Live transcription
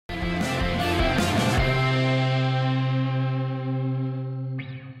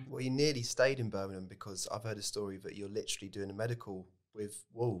nearly stayed in Birmingham because I've heard a story that you're literally doing a medical with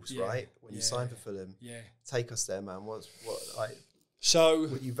Wolves, right? When you signed for Fulham. Yeah. Take us there, man. So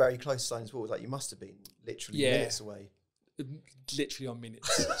were you very close to signing for Wolves? Like, you must have been literally minutes away. Literally on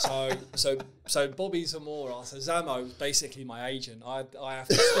minutes. So Bobby Zamora, so Zamo is basically my agent. I have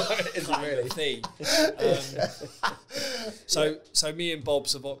to pay a fee. So me and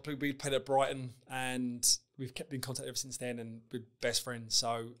Bob's we played at Brighton, and we've kept in contact ever since then, and we're best friends.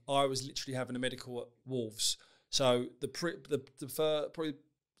 So I was literally having a medical at Wolves. So probably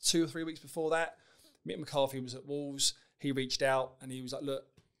 2 or 3 weeks before that, Mick McCarthy was at Wolves. He reached out and he was like, look,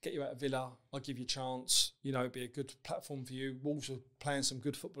 get you out of Villa, I'll give you a chance, you know, it'd be a good platform for you. Wolves were playing some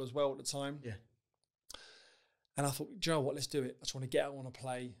good football as well at the time. Yeah. And I thought, do you know what, let's do it. I just want to get out, I want to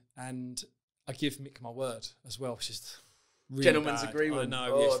play. And I give Mick my word as well, which is really Gentleman's bad. agreement. I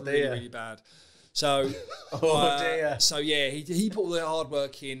know, it's really, really bad. So, So yeah, he put all the hard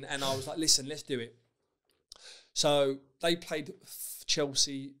work in, and I was like, listen, let's do it. So they played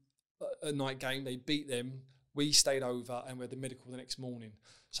Chelsea a night game, they beat them. We stayed over and we had the medical the next morning.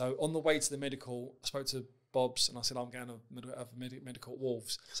 So on the way to the medical, I spoke to Bob's and I said, I'm going to have a medical at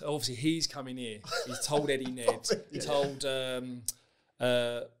Wolves. So obviously he's coming here. He's told Eddie Ned. He told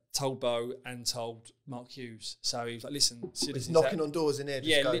Bo and told Mark Hughes. So he was like, listen, Sidders knocking on doors in here.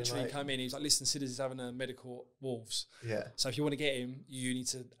 Yeah, literally come in. He was like, listen, Sidders is having a medical at Wolves. Yeah. So if you want to get him, you need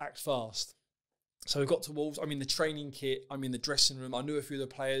to act fast. So we got to Wolves. I'm in the training kit. I'm in the dressing room. I knew a few of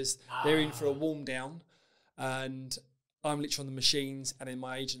the players. They're in for a warm down. And I'm literally on the machines, and then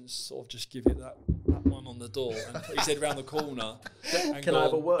my agents sort of just give it that one on the door, and put his head around the corner. And Can I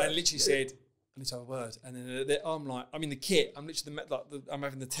have a word? And literally said, I need to have a word. And then I'm like, I'm in the kit. I'm literally I'm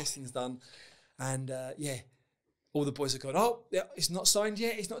having the testings done, and all the boys are going, oh, yeah, it's not signed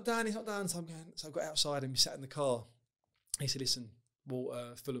yet. It's not done. It's not done. So I got outside and we sat in the car. He said, listen,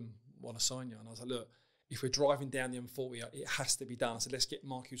 Fulham want to sign you, and I was like, look. If we're driving down the M40, it has to be done. I said, let's get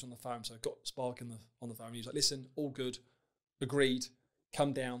Mark Hughes on the phone. So I got Spark on the phone. He was like, listen, all good, agreed,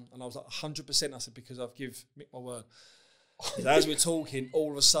 come down. And I was like, 100%. I said, because I've give Mick my word. So as we're talking,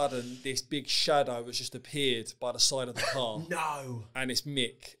 all of a sudden, this big shadow has just appeared by the side of the car. No. And it's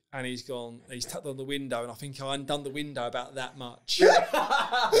Mick. And he's tapped on the window, and I think I undone the window about that much.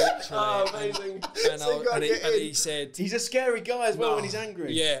 Oh, amazing. And he said... He's a scary guy as well when he's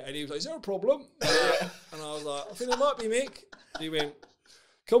angry. Yeah, and he was like, is there a problem? And I was like, I think there might be, Mick. And he went,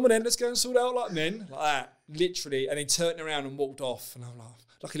 come on then, let's go and sort it out like men. Like that, literally. And he turned around and walked off. And I'm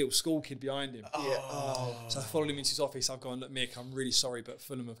like a little school kid behind him. So I followed him into his office. I've gone, look, Mick, I'm really sorry, but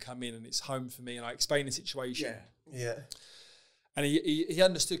Fulham have come in and it's home for me. And I explained the situation. Yeah. And he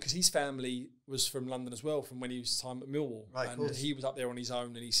understood because his family was from London as well, from when he was time at Millwall. Right, and he was up there on his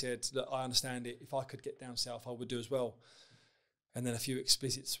own, and he said, look, I understand it. If I could get down south, I would do as well. And then a few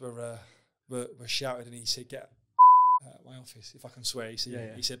explicits were shouted, and he said, get out of my office, if I can swear. He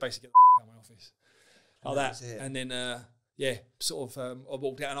said, he said basically, get out of my office. Like that. And then, I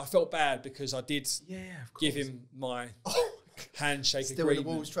walked out, and I felt bad because I did give him my... handshake still agreement. in the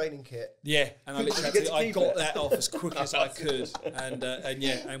Wolves training kit. Yeah, and I literally I got that off as quick as I could,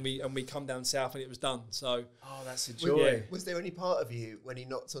 and we come down south and it was done. So that's a joy. Was there any part of you when he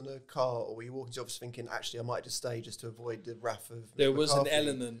knocked on the car, or were you walking to office thinking, actually, I might just stay just to avoid the wrath of? There was an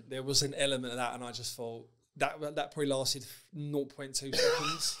element of that, and I just thought that probably lasted 0.2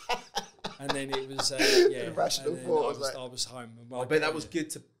 seconds, and then it was rational thought. I was home. I bet that was good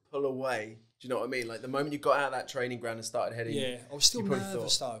to pull away. Do you know what I mean? Like the moment you got out of that training ground and started heading... Yeah, I was still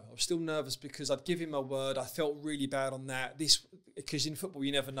nervous though. I was still nervous because I'd give him my word. I felt really bad on that. Because in football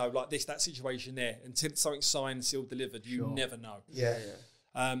you never know. Like that situation there, until something's signed, sealed, delivered, you never know. Yeah.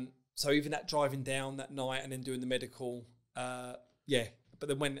 So even that driving down that night and then doing the medical, But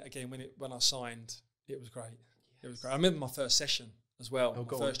then when I signed, it was great. It was great. I remember my first session as well.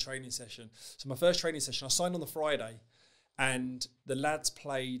 My first training session. So my first training session, I signed on the Friday. And the lads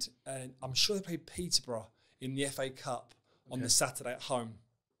played, I'm sure they played Peterborough in the FA Cup on the Saturday at home.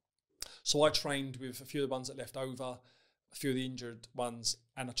 So I trained with a few of the ones that left over, a few of the injured ones,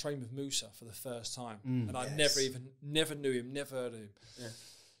 and I trained with Musa for the first time. And I never knew him, never heard of him. Yeah.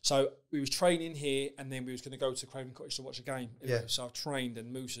 So we was training here, and then we was going to go to Craven Cottage to watch a game. So I trained,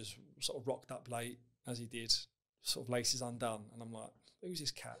 and Musa's sort of rocked up late, as he did, sort of laces undone. And I'm like, who's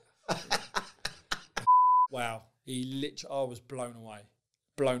this cat? Wow. I was blown away.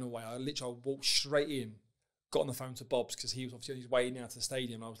 I literally walked straight in, got on the phone to Bob's because he was obviously on his way now to the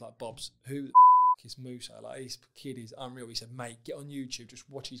stadium. I was like, Bob's, who the is Musa? Like, this kid is unreal. He said, mate, get on YouTube, just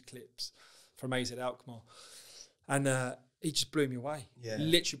watch his clips from AZ Alkmaar. And he just blew me away. Yeah.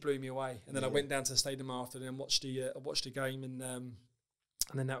 Literally blew me away. And then I went down to the stadium after and watched the game, and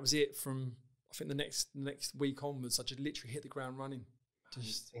And then that was it from, I think, the next week onwards. I just literally hit the ground running.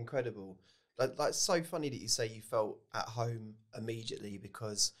 Just incredible. Like so funny that you say you felt at home immediately,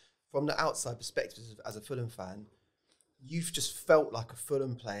 because from the outside perspective as a Fulham fan, you've just felt like a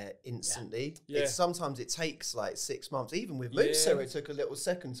Fulham player instantly. Yeah. Sometimes it takes like 6 months. Even with Musa, it took a little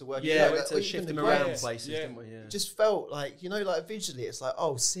second to work. Yeah, out. we had to shift him around places, didn't we? Yeah. It just felt like, like visually, it's like,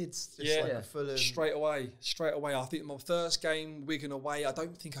 oh, Sid's just like a Fulham. Straight away. I think my first game, Wigan away, I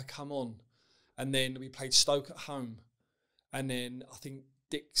don't think I come on. And then we played Stoke at home. And then I think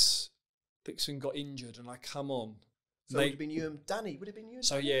Dixon got injured and I come on. So it would have been you and Danny? Would it have been you and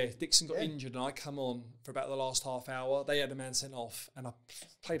Danny? Yeah, Dixon got injured and I come on for about the last half hour. They had a man sent off and I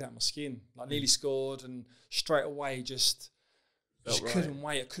played out my skin. Like nearly scored and straight away just couldn't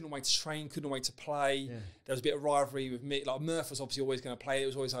wait. I couldn't wait to train, couldn't wait to play. Yeah. There was a bit of rivalry with me. Like Murph was obviously always going to play. It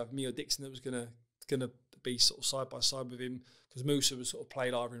was always either me or Dixon that was going to be sort of side by side with him, because Musa was sort of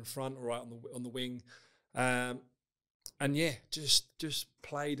played either in front or right on the wing. And yeah, just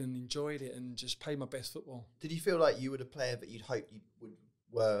played and enjoyed it and just played my best football. Did you feel like you were the player that you'd hoped you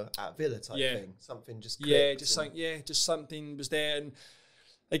were at Villa type thing? Something just clicked? Yeah, just something was there. And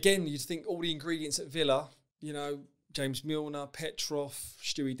again, you'd think all the ingredients at Villa, James Milner, Petrov,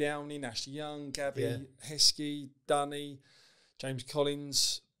 Stewie Downing, Ashley Young, Gabby, Heskey, Dunny, James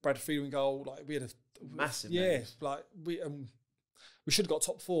Collins, Brad Friedman goal. Like we had a massive. Like we should have got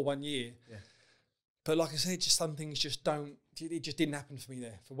top 4 one year. Yeah. But like I said, just some things just it just didn't happen for me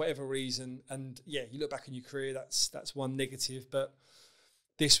there for whatever reason. And yeah, you look back in your career, that's one negative, but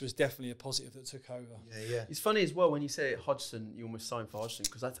this was definitely a positive that took over. Yeah. It's funny as well when you say Hodgson, you almost signed for Hodgson,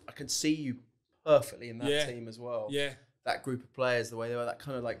 because I can see you perfectly in that team as well. Yeah. That group of players, the way they were, that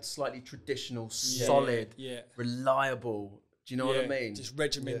kind of like slightly traditional, solid, reliable. Do you know what I mean? Just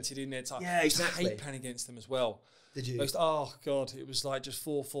regimented in there. Yeah, exactly. I hate playing against them as well. Did you? Oh God, it was like just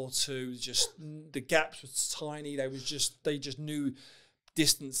 4-4-2. Just the gaps were tiny. They just knew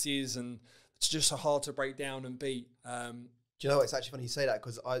distances, and it's just so hard to break down and beat. Do you know what? It's actually funny you say that,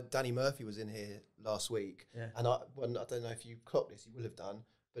 because Danny Murphy was in here last week, and I don't know if you clocked this, you will have done,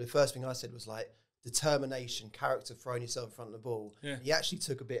 but the first thing I said was like, determination, character, throwing yourself in front of the ball. Yeah. He actually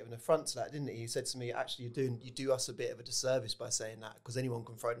took a bit of an affront to that, didn't he? He said to me, actually, you do us a bit of a disservice by saying that, because anyone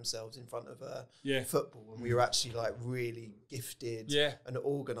can throw themselves in front of football, and we were actually like really gifted and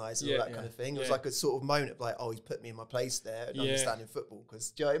organised and all that kind of thing. It was like a sort of moment of like, oh, he's put me in my place there and understanding football,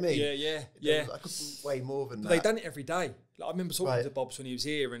 because do you know what I mean? Yeah. Like way more than that. They done it every day. Like, I remember talking to Bobs when he was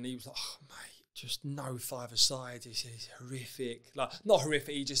here, and he was like, oh, mate, just no five-a-side. He's horrific. Like, not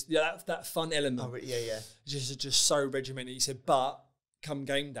horrific. He just that fun element. Oh, yeah. Just so regimented. He said, but come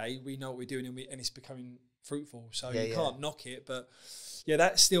game day, we know what we're doing, and it's becoming fruitful. So you can't knock it. But yeah,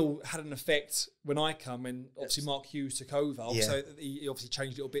 that still had an effect when I come, and obviously Mark Hughes took over. So he obviously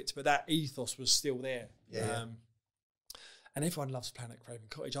changed a little bit, but that ethos was still there. And everyone loves playing at Craven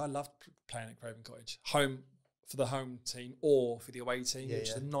Cottage. I loved playing at Craven Cottage. Home for the home team or for the away team,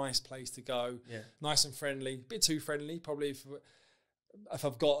 which is a nice place to go. Nice and friendly. A bit too friendly, probably, if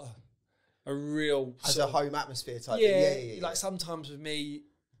I've got a real... As a home atmosphere type thing. Like sometimes with me,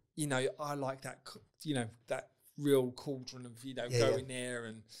 I like that, that real cauldron of, going there,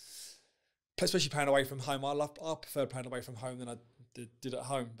 and especially playing away from home. I prefer playing away from home than I did at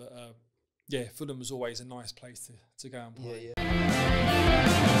home. But Fulham was always a nice place to go and play.